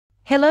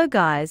Hello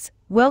guys,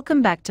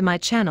 welcome back to my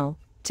channel.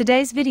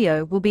 Today's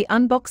video will be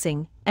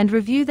unboxing and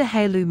review the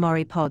Haylou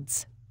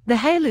MoriPods. The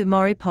Haylou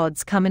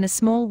MoriPods come in a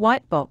small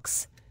white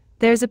box.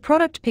 There is a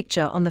product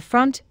picture on the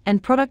front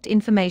and product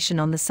information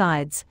on the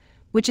sides,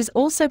 which is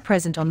also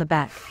present on the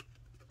back.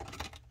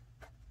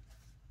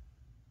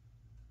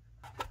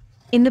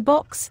 In the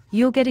box,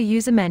 you'll get a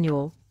user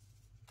manual,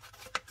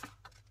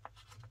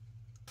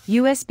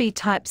 USB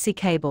Type-C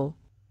cable,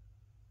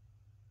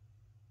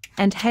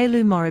 and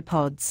Haylou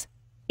MoriPods.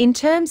 In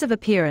terms of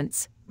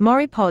appearance,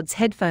 MoriPods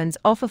headphones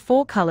offer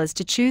 4 colors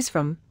to choose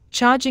from: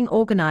 charging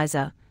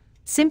organizer,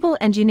 simple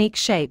and unique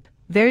shape,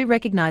 very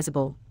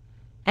recognizable,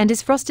 and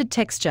is frosted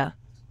texture.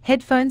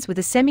 Headphones with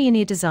a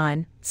semi-in-ear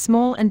design,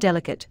 small and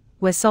delicate,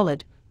 were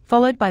solid,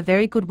 followed by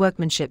very good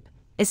workmanship,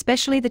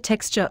 especially the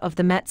texture of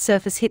the matte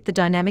surface hit the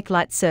dynamic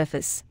light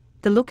surface.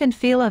 The look and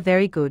feel are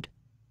very good.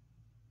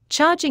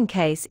 Charging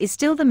case is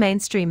still the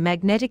mainstream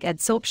magnetic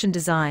adsorption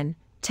design.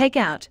 Take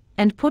out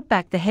and put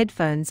back the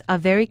headphones are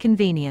very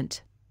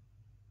convenient.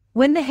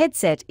 When the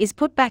headset is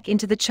put back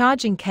into the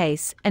charging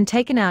case and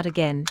taken out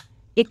again,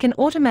 it can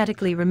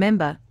automatically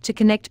remember to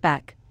connect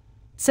back,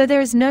 so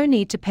there is no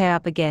need to pair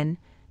up again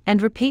and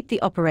repeat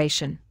the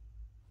operation.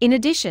 In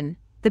addition,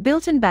 the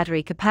built-in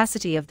battery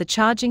capacity of the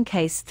charging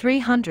case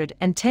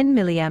 310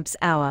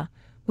 mAh,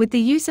 with the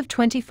use of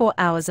 24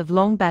 hours of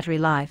long battery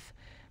life,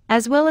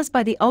 as well as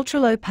by the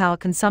ultra-low power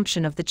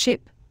consumption of the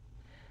chip.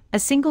 A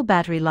single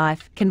battery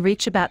life can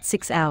reach about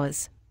 6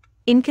 hours.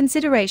 In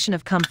consideration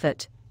of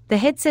comfort, the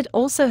headset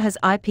also has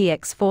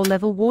IPX4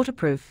 level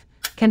waterproof,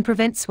 can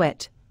prevent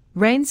sweat,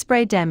 rain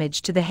spray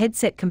damage to the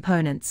headset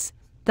components,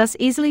 thus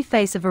easily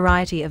face a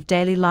variety of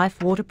daily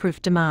life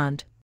waterproof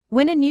demand.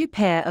 When a new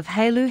pair of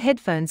Haylou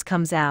headphones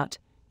comes out,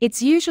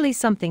 it's usually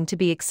something to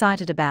be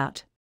excited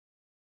about.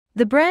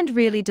 The brand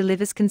really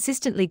delivers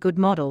consistently good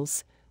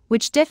models,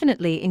 which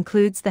definitely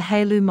includes the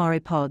Haylou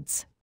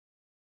MoriPods.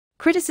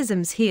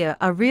 Criticisms here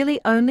are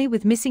really only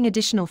with missing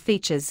additional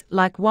features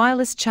like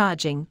wireless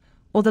charging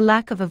or the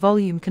lack of a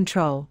volume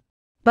control.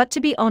 But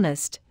to be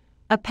honest,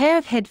 a pair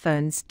of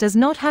headphones does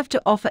not have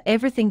to offer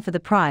everything for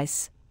the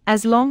price,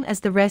 as long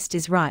as the rest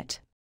is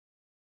right.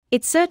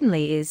 It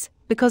certainly is,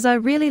 because I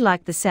really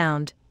like the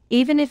sound,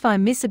 even if I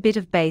miss a bit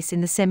of bass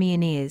in the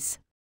semi-in-ears.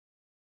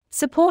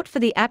 Support for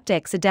the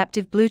aptX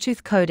adaptive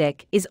Bluetooth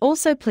codec is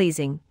also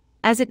pleasing,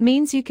 as it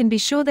means you can be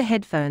sure the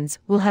headphones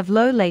will have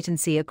low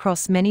latency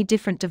across many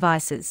different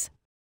devices.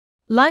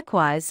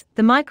 Likewise,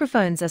 the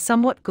microphones are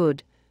somewhat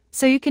good,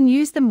 so you can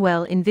use them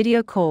well in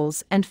video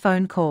calls and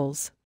phone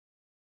calls.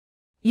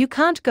 You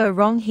can't go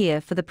wrong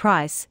here for the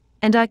price,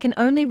 and I can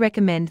only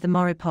recommend the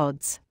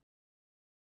MoriPods.